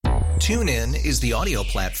 TuneIn is the audio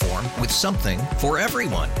platform with something for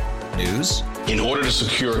everyone. News. In order to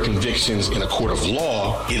secure convictions in a court of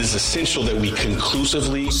law, it is essential that we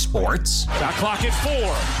conclusively. Sports. Got clock at 4.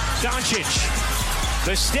 Doncic.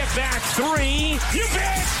 The step back three. You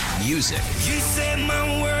bet. Music. You set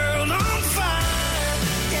my world on fire.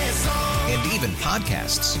 Yes, And even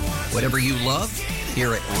podcasts. Whatever you love,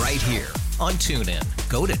 hear it right here on TuneIn.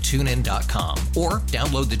 Go to TuneIn.com or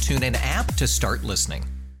download the TuneIn app to start listening.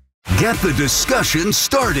 Get the discussion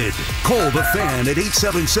started. Call the Fan at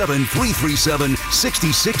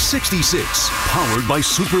 877-337-6666. Powered by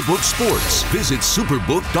Superbook Sports. Visit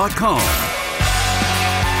superbook.com.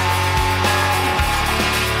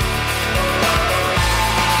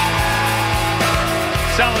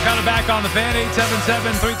 Salicana back on the Fan,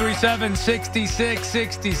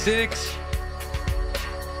 877-337-6666.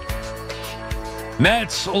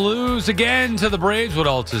 Mets lose again to the Braves. What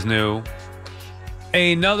else is new?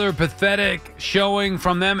 Another pathetic showing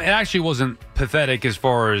from them. It actually wasn't pathetic as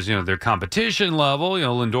far as, their competition level.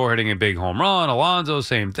 Lindor hitting a big home run. Alonso,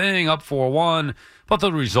 same thing, up 4-1. But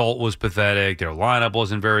the result was pathetic. Their lineup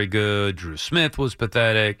wasn't very good. Drew Smith was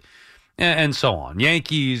pathetic, and so on.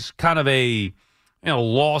 Yankees, kind of a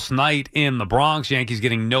lost night in the Bronx. Yankees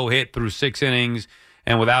getting no hit through 6 innings.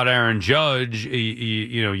 And without Aaron Judge,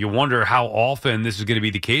 you wonder how often this is going to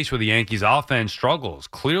be the case where the Yankees offense struggles.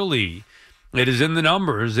 Clearly, it is in the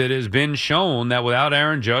numbers. It has been shown that without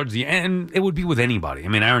Aaron Judge, and it would be with anybody. I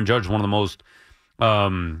mean, Aaron Judge is one of the most,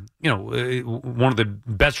 one of the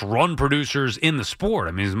best run producers in the sport.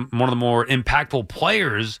 I mean, he's one of the more impactful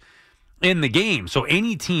players in the game. So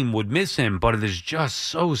any team would miss him, but it is just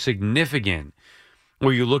so significant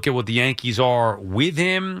where you look at what the Yankees are with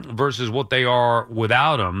him versus what they are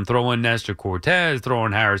without him. Throw in Nestor Cortez, throw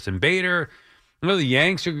in Harrison Bader. The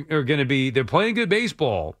Yanks are going to be, they're playing good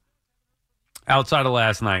baseball outside of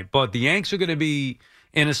last night, but the Yanks are going to be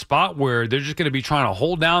in a spot where they're just going to be trying to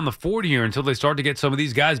hold down the fort here until they start to get some of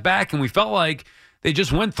these guys back. And we felt like they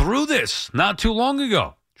just went through this not too long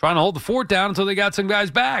ago, trying to hold the fort down until they got some guys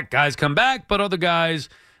back. Guys come back, but other guys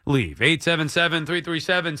leave.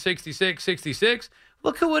 877-337-6666.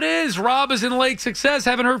 Look who it is. Rob is in Lake Success.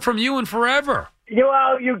 Haven't heard from you in forever. You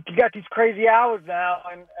got these crazy hours now,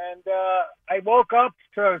 and I woke up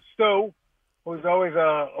to Stu. It was always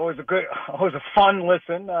a fun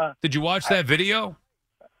listen. Did you watch that video?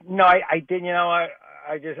 No, I didn't. I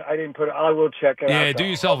didn't put it. I will check it out. Yeah, do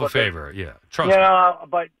yourself a favor. Yeah, trust me.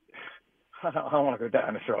 But I don't want to go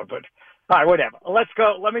down this road. But all right, whatever. Let's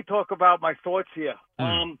go. Let me talk about my thoughts here.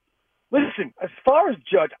 Listen, as far as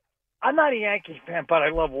Judge, I'm not a Yankees fan, but I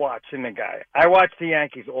love watching the guy. I watch the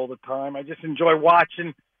Yankees all the time. I just enjoy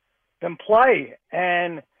watching them play,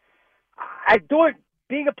 and I do it.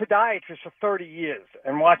 Being a podiatrist for 30 years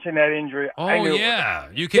and watching that injury, I knew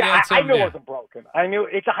you could add some. I knew it wasn't broken. I knew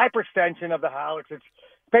it's a hyperextension of the hallux. It's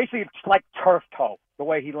basically like turf toe, the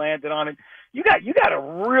way he landed on it. You got to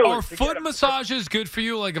really. Are foot massages good for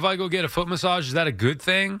you? Like if I go get a foot massage, is that a good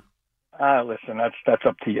thing? Listen, that's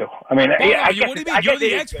up to you. I mean, what do you mean? You're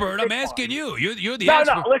the expert. I'm asking you. You're the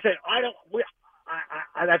expert. No, listen, I don't.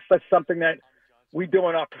 That's something that we do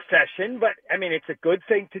in our profession, but I mean, it's a good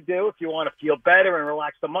thing to do if you want to feel better and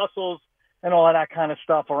relax the muscles and all of that kind of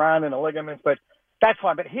stuff around in the ligaments. But that's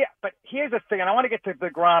fine. But here's the thing, and I want to get to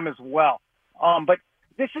deGrom as well. But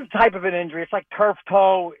this is the type of an injury. It's like turf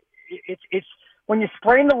toe. It's when you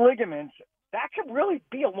sprain the ligaments, that could really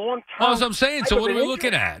be a long time. Oh, as I'm saying. So what are we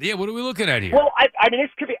looking at? Yeah, what are we looking at here? Well, I mean,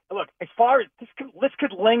 this could be. Look, as far as this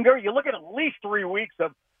could linger. You look at least 3 weeks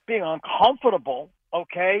of being uncomfortable.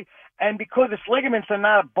 Okay. And because its ligaments are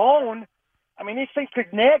not a bone, I mean, these things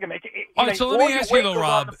could nag them. All right, so let me ask you though,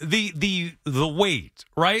 Rob, the weight,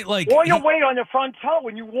 right? Like all your weight on your front toe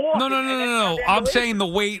when you walk. No. I'm saying the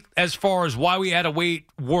weight as far as why we had a weight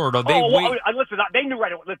word. Are they weight? Listen, they knew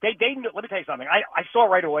right away. They knew. Let me tell you something. I saw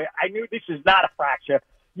right away. I knew this is not a fracture.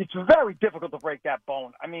 It's very difficult to break that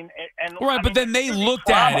bone. I mean, but then they looked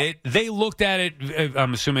at it. They looked at it.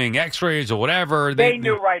 I'm assuming X-rays or whatever. They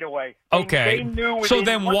knew right away. Okay. They knew. So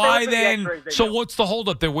then why then? So what's the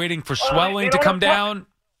holdup? They're waiting for swelling to come down.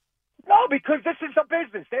 No, because this is a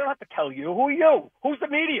business. They don't have to tell you. Who are you? Who's the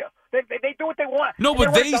media? They do what they want. No,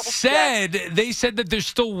 but they said that they're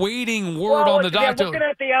still waiting word on the doctor. They're looking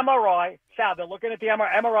at the MRI. Sal, they're looking at the MRI.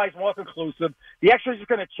 MRI is more conclusive. The X-ray is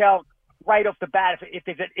going to tell right off the bat if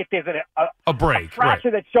there's a break,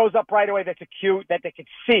 fracture that shows up right away that's acute that they can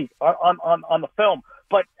see on the film.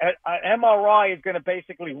 But an MRI is going to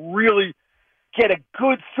basically really get a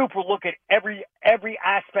good super look at every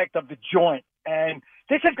aspect of the joint. And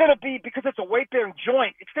this is going to be, because it's a weight-bearing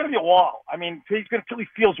joint, it's going to be a while. I mean, he's going to until he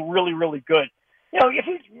feels really, really good. If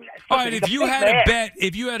he's all right, if you had a bet,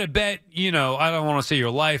 I don't want to say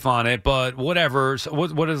your life on it, but whatever.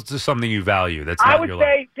 What is something you value? That's not I would your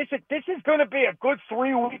say life? this is is going to be a good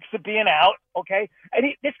 3 weeks of being out, okay? And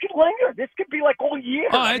this could linger. This could be like all year.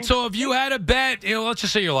 All right, so if you had a bet, let's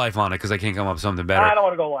just say your life on it because I can't come up with something better. I don't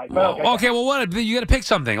want to go life. Well, okay, well, what? You got to pick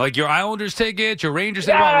something, like your Islanders tickets, your Rangers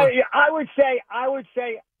tickets. Yeah, I would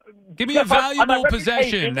say. Give me a valuable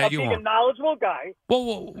possession that you being want. A knowledgeable guy.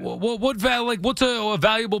 Well, what's a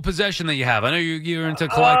valuable possession that you have? I know you're into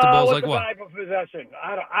collectibles. What's like a what? valuable possession?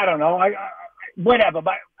 I don't know. Whatever,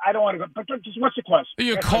 but I don't want to go. But just what's the question?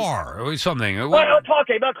 Your car or something. Well,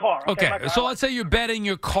 okay, my car. Okay, my car. so let's say you're betting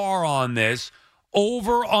your car on this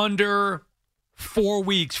over under 4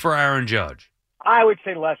 weeks for Aaron Judge. I would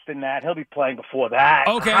say less than that. He'll be playing before that.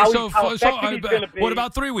 Okay, what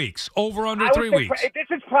about 3 weeks? Over under 3 weeks. This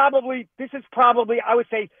is probably. I would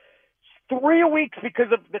say 3 weeks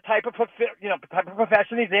because of the type of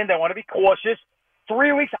profession he's in. They want to be cautious.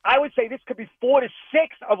 3 weeks. I would say this could be 4 to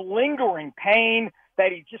 6 of lingering pain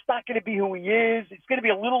that he's just not going to be who he is. It's going to be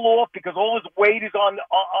a little off because all his weight is on.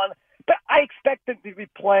 But I expect him to be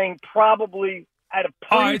playing probably at a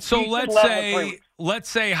all right, so let's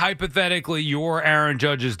say hypothetically you're Aaron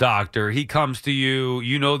Judge's doctor. He comes to you.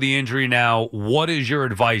 You know the injury now. What is your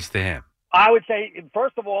advice to him? I would say,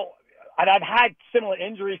 first of all, and I've had similar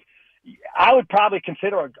injuries. I would probably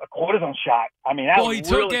consider a cortisone shot. I mean,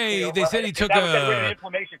 they said he took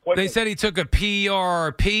a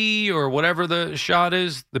PRP or whatever the shot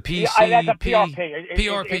is. The PCP. That's a PRP.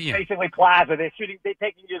 It's basically plasma. They're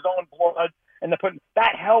taking his own blood. And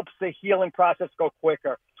that helps the healing process go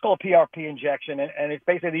quicker. It's called a PRP injection, and it's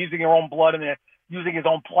basically using your own blood and they're using his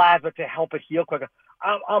own plasma to help it heal quicker.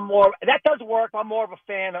 That does work. I'm more of a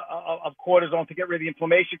fan of cortisone to get rid of the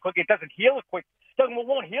inflammation quicker. It doesn't heal it quick. It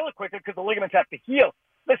won't heal it quicker because the ligaments have to heal.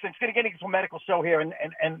 Listen, it's going to get into a medical show here, and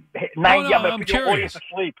I'm going to put your audience to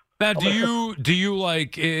sleep. Now, do you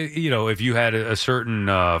like, if you had a certain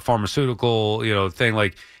pharmaceutical, thing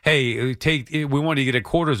like, hey, we want you to get a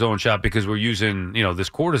cortisone shot because we're using,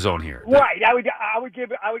 this cortisone here. Right. I would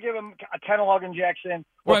give him a Kenalog injection.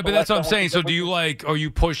 Right, but that's what I'm saying. So are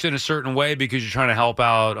you pushed in a certain way because you're trying to help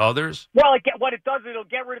out others? Well, what it does, it'll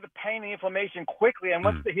get rid of the pain and the inflammation quickly, and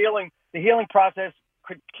once the healing process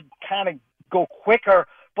could kind of go quicker.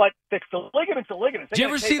 But the ligaments are ligaments. Did you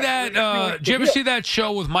ever see that? Did you ever see that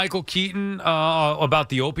show with Michael Keaton about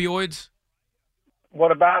the opioids?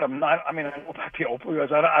 What about him? I know about the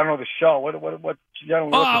opioids. I don't know the show. What?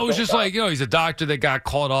 Oh, it was just like he's a doctor that got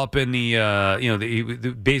caught up in the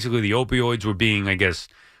basically the opioids were being, I guess,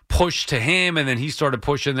 pushed to him, and then he started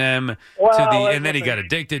pushing them and then he got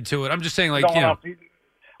addicted to it. I'm just saying,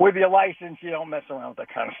 with your license, you don't mess around with that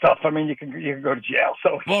kind of stuff. I mean, you can go to jail.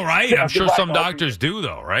 So well, right? I'm sure some doctors do,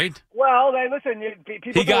 though, right? Well, listen.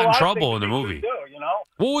 People he got in trouble in the movie.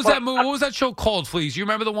 What was that movie? What was that show called, please? You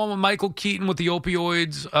remember the one with Michael Keaton with the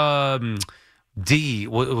opioids? D.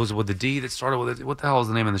 What was it with the D that started with it? What the hell is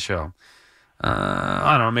the name of the show?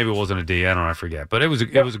 I don't know. Maybe it wasn't a D. I don't know. I forget. But it was a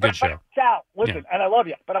good show. Sal, listen, and I love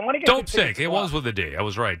you, but I want to get Dope Sick. It was with a D. I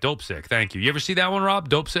was right. Dope Sick. Thank you. You ever see that one, Rob?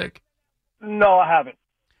 Dope Sick? No, I haven't.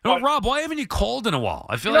 No, Rob, why haven't you called in a while?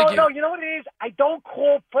 I feel you know what it is? I don't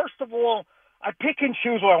call. First of all, I pick and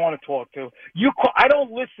choose who I want to talk to. I don't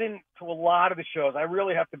listen to a lot of the shows. I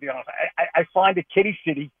really have to be honest. I find it Kitty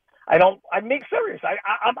City. I'm being serious.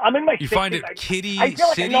 I'm in my 60s. You find it Kitty I feel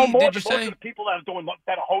like City, I know more did you than most say? of the people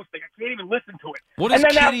that are hosting. I can't even listen to it. What does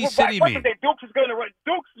Kitty City mean? Dukes is going to run.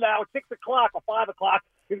 Dukes now at 6 o'clock or 5 o'clock.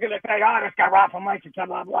 He's going to say, this guy Rob from Mike,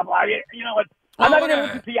 blah, blah, blah. You know what? I'm not going to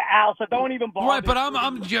listen to you, Al, so don't even bother. Right, but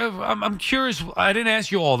I'm curious. I didn't ask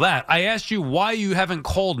you all that. I asked you why you haven't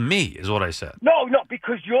called me, is what I said. No,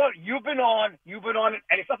 because you've been on, and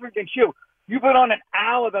it's nothing against you. You've been on an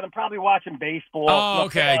hour that I'm probably watching baseball. Oh,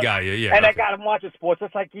 okay, I got you, yeah. And I got him watching sports.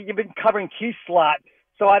 It's like you've been covering Key Slot,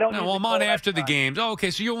 so I don't know. Well, I'm on after the games. Oh,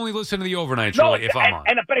 okay, so you only listen to the overnight show if I'm on.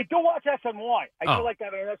 But I do watch SNY. I do like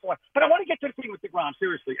that on SNY. But I want to get to the thing with deGrom,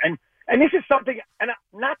 seriously. And this is something, and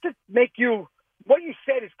not to make you, what you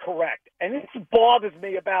said is correct. And this bothers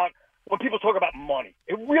me about when people talk about money.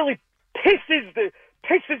 It really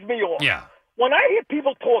pisses me off. Yeah. When I hear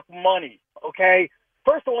people talk money, okay,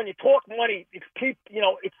 first of all, when you talk money, it's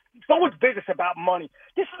so much business about money.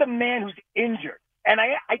 This is a man who's injured. And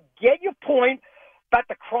I get your point about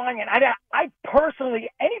the crying. And I personally,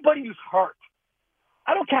 anybody who's hurt,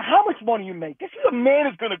 I don't care how much money you make. This is a man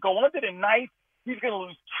who's going to go under the knife. He's going to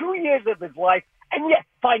lose 2 years of his life. And yet,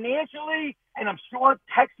 financially, and I'm sure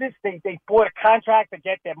Texas, they bought a contract to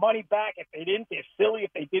get their money back. If they didn't, they're silly.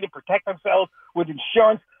 If they didn't protect themselves with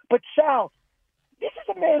insurance. But Sal, this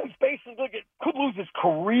is a man who's basically could lose his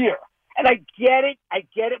career. And I get it.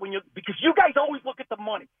 Because you guys always look at the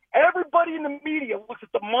money. Everybody in the media looks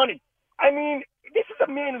at the money. I mean, this is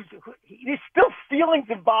a man there's still feelings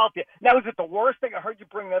involved here. Now, is it the worst thing? I heard you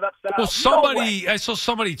bring that up, Sal. Well, I saw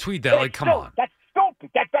somebody tweet that. Like, come on. That's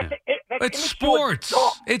stupid. It's sports.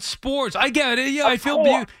 It's sports. I get it. Yeah,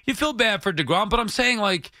 you feel bad for deGrom, but I'm saying,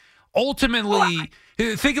 like, ultimately,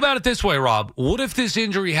 think about it this way, Rob. What if this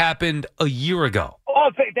injury happened a year ago? Oh,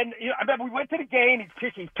 then I remember we went to the game.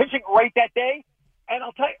 He's pitching great that day, and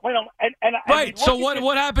I'll tell you. Right. So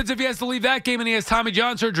what happens if he has to leave that game and he has Tommy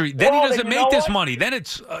John surgery? Then he doesn't make this money. Then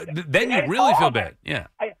it's then you really feel bad. Yeah.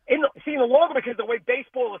 In the longer, because the way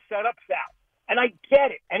baseball is set up, Sal, and I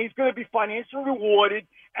get it, and he's going to be financially rewarded,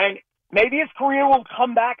 and maybe his career will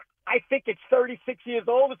come back. I think it's 36 years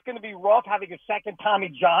old. It's going to be rough having a second Tommy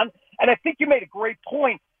John. And I think you made a great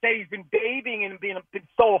point that he's been babying and been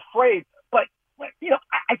so afraid. But,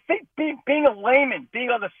 I think being a layman, being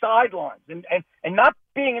on the sidelines and not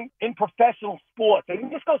being in professional sports,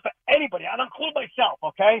 and this goes for anybody. I don't include myself,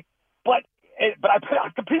 okay? But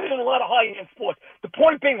I've competed in a lot of high-end sports. The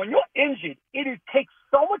point being, when you're injured, it takes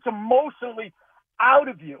so much emotionally out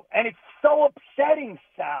of you. And it's so upsetting,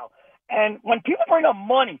 Sal. And when people bring up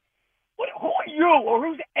money, who are you or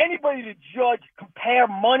who's anybody to judge, compare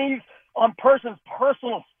monies on person's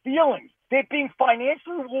personal feelings? They're being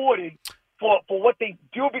financially rewarded for what they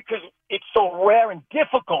do because it's so rare and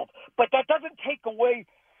difficult. But that doesn't take away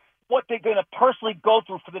what they're going to personally go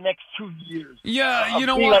through for the next 2 years. Yeah, you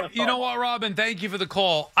know what, Robin? Thank you for the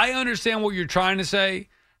call. I understand what you're trying to say.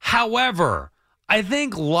 However, I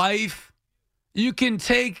think life, you can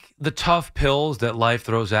take the tough pills that life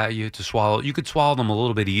throws at you to swallow. You could swallow them a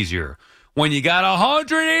little bit easier when you got a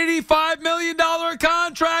 $185 million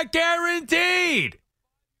contract guaranteed.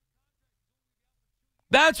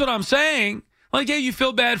 That's what I'm saying. Like, yeah, you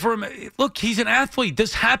feel bad for him. Look, he's an athlete.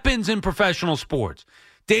 This happens in professional sports.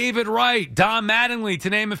 David Wright, Don Mattingly, to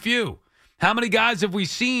name a few. How many guys have we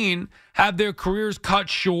seen have their careers cut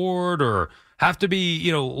short or have to be,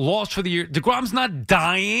 lost for the year? deGrom's not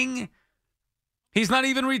dying. He's not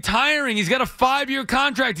even retiring. He's got a 5-year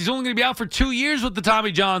contract. He's only going to be out for 2 years with the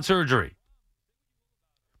Tommy John surgery.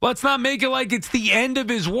 Let's not make it like it's the end of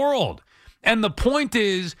his world. And the point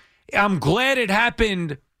is, I'm glad it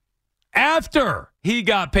happened after he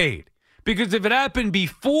got paid. Because if it happened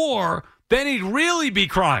before, then he'd really be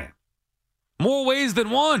crying. More ways than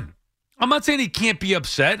one. I'm not saying he can't be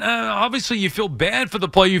upset. Obviously, you feel bad for the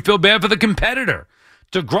player. You feel bad for the competitor.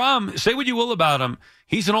 deGrom, say what you will about him,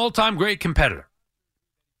 he's an all-time great competitor.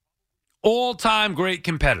 All-time great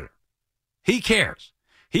competitor. He cares.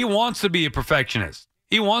 He wants to be a perfectionist.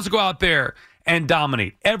 He wants to go out there and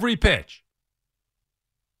dominate every pitch.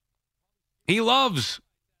 He loves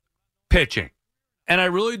pitching. And I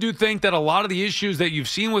really do think that a lot of the issues that you've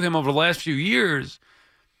seen with him over the last few years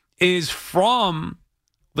is from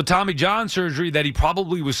the Tommy John surgery that he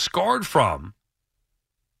probably was scarred from,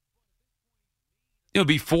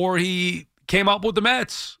 before he came up with the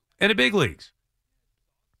Mets in the big leagues.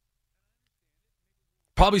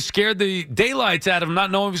 Probably scared the daylights out of him not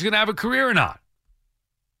knowing if he was going to have a career or not.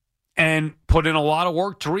 And put in a lot of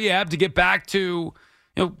work to rehab to get back to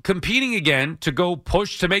competing again to go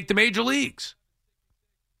push to make the major leagues.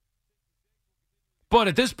 But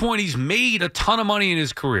at this point, he's made a ton of money in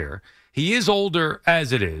his career. He is older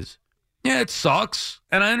as it is. Yeah, it sucks,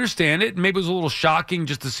 and I understand it. Maybe it was a little shocking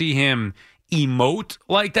just to see him emote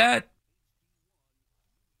like that.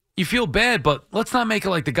 You feel bad, but let's not make it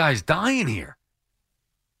like the guy's dying here.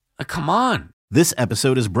 Come on. This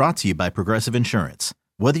episode is brought to you by Progressive Insurance.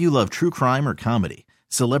 Whether you love true crime or comedy,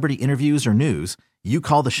 celebrity interviews or news, you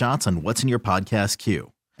call the shots on what's in your podcast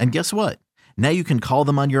queue. And guess what? Now you can call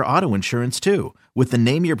them on your auto insurance too with the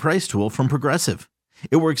Name Your Price tool from Progressive.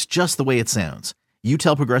 It works just the way it sounds. You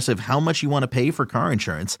tell Progressive how much you want to pay for car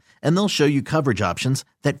insurance, and they'll show you coverage options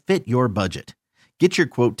that fit your budget. Get your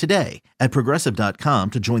quote today at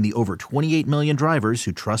Progressive.com to join the over 28 million drivers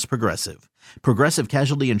who trust Progressive. Progressive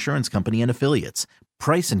Casualty Insurance Company and Affiliates.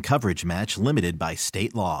 Price and coverage match limited by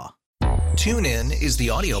state law. TuneIn is the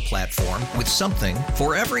audio platform with something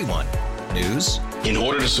for everyone. News. In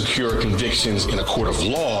order to secure convictions in a court of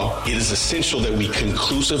law, it is essential that we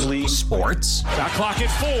conclusively. Sports. Shot clock at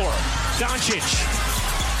 4.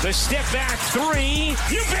 Doncic. The step back 3.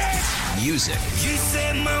 You bet. Music. You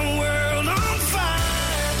set my world on fire.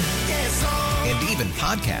 Yes, and even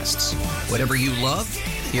podcasts. Whatever you love,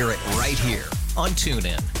 hear it right here on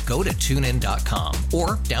TuneIn. Go to TuneIn.com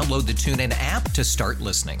or download the TuneIn app to start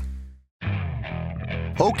listening.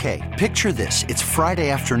 Okay, picture this. It's Friday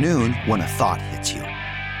afternoon when a thought hits you.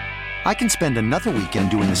 I can spend another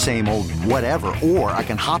weekend doing the same old whatever, or I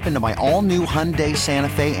can hop into my all-new Hyundai Santa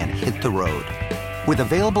Fe and hit the road. With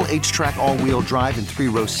available H-Track all-wheel drive and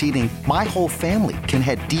 3-row seating, my whole family can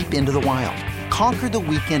head deep into the wild. Conquer the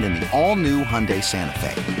weekend in the all-new Hyundai Santa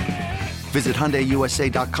Fe. Visit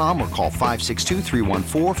HyundaiUSA.com or call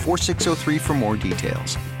 562-314-4603 for more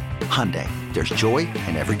details. Hyundai, there's joy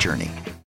in every journey.